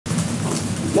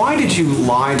Why did you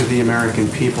lie to the American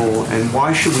people, and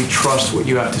why should we trust what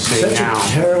you have to say now?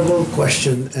 Such a terrible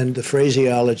question, and the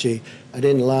phraseology. I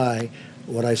didn't lie.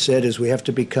 What I said is we have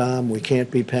to be calm. We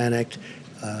can't be panicked.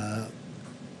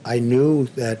 I knew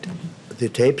that the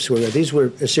tapes were, these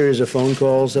were a series of phone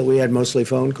calls that we had, mostly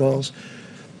phone calls.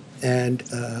 And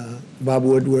Bob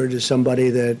Woodward is somebody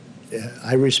that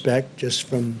I respect just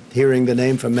from hearing the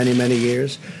name for many, many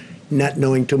years, not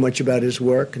knowing too much about his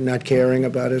work, not caring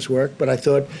about his work. But I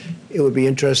thought it would be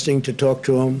interesting to talk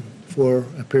to him for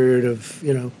a period of,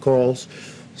 calls.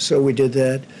 So we did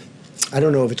that. I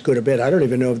don't know if it's good or bad. I don't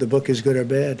even know if the book is good or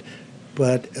bad.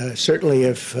 But certainly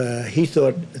if he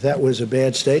thought that was a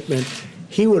bad statement,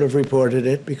 he would have reported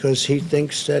it because he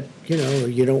thinks that,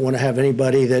 you don't want to have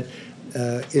anybody that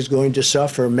is going to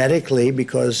suffer medically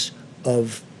because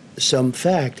of some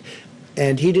fact.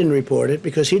 And he didn't report it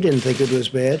because he didn't think it was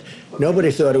bad.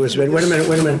 Nobody thought it was bad. Wait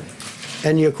a minute.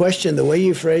 And your question, the way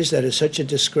you phrase that is such a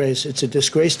disgrace. It's a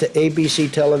disgrace to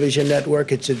ABC television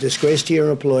network. It's a disgrace to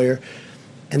your employer.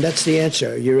 And that's the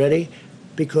answer. You ready?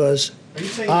 Because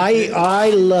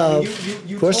I love.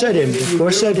 Of course I didn't. Of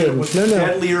course I didn't. No.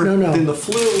 Deadlier than the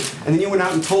flu, and then you went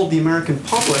out and told the American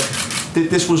public that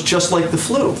this was just like the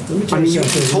flu. Let me tell you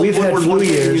something. We've had flu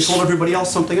years. And you told everybody else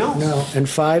something else. No, and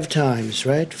 5 times,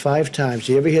 right? 5 times.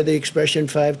 Do you ever hear the expression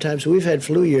 5 times? We've had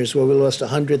flu years where we lost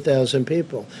 100,000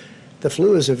 people. The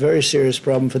flu is a very serious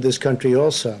problem for this country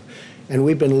also, and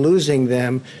we've been losing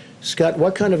them. Scott,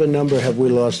 what kind of a number have we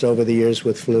lost over the years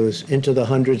with flus? Into the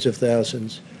hundreds of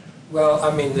thousands? Well,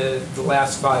 I mean, the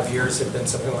last 5 years have been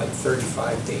something like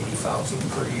 35 to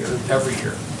 80,000 per year, every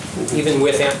year, even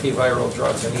with antiviral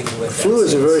drugs and even with flu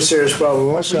is a very serious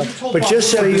problem also. But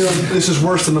just so you know, this is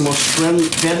worse than the most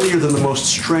deadlier than the most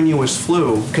strenuous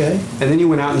flu. Okay. And then you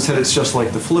went out and said it's just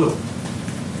like the flu.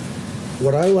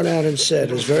 What I went out and said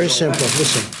is very simple.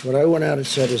 Listen, what I went out and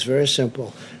said is very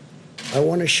simple. I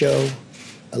want to show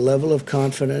a level of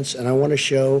confidence, and I want to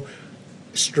show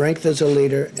strength as a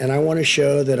leader, and I want to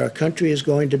show that our country is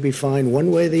going to be fine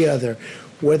one way or the other.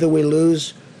 Whether we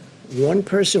lose one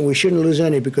person, we shouldn't lose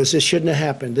any because this shouldn't have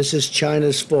happened. This is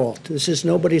China's fault. This is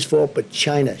nobody's fault but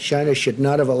China. China should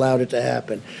not have allowed it to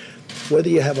happen. Whether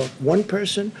you have one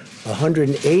person,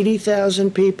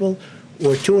 180,000 people,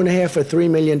 or 2.5 or 3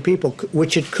 million people,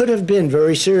 which it could have been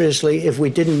very seriously if we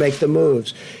didn't make the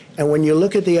moves. And when you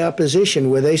look at the opposition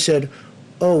where they said,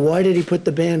 oh, why did he put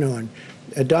the ban on?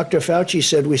 Dr. Fauci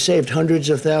said we saved hundreds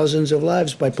of thousands of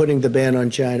lives by putting the ban on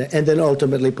China and then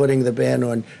ultimately putting the ban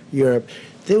on Europe.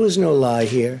 There was no lie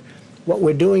here. What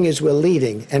we're doing is we're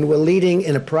leading, and we're leading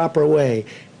in a proper way.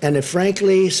 And if,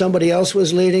 frankly, somebody else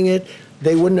was leading it,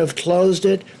 they wouldn't have closed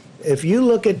it. If you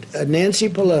look at Nancy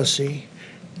Pelosi,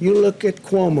 you look at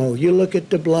Cuomo, you look at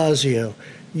de Blasio,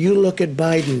 you look at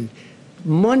Biden,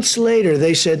 months later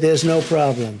they said there's no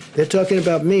problem. They're talking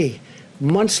about me.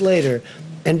 Months later.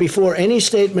 And before any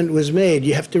statement was made,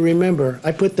 you have to remember,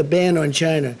 I put the ban on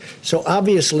China. So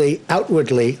obviously,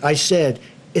 outwardly, I said,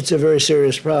 it's a very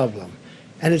serious problem.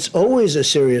 And it's always a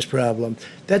serious problem.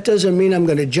 That doesn't mean I'm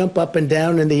going to jump up and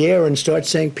down in the air and start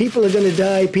saying, people are going to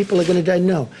die, people are going to die.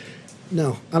 No,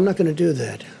 I'm not going to do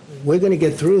that. We're going to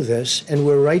get through this. And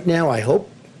we're right now, I hope,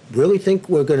 really think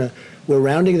we're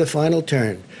rounding the final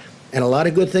turn. And a lot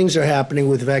of good things are happening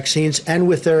with vaccines and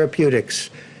with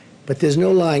therapeutics. But there's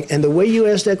no lying. And the way you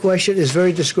asked that question is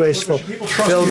very disgraceful.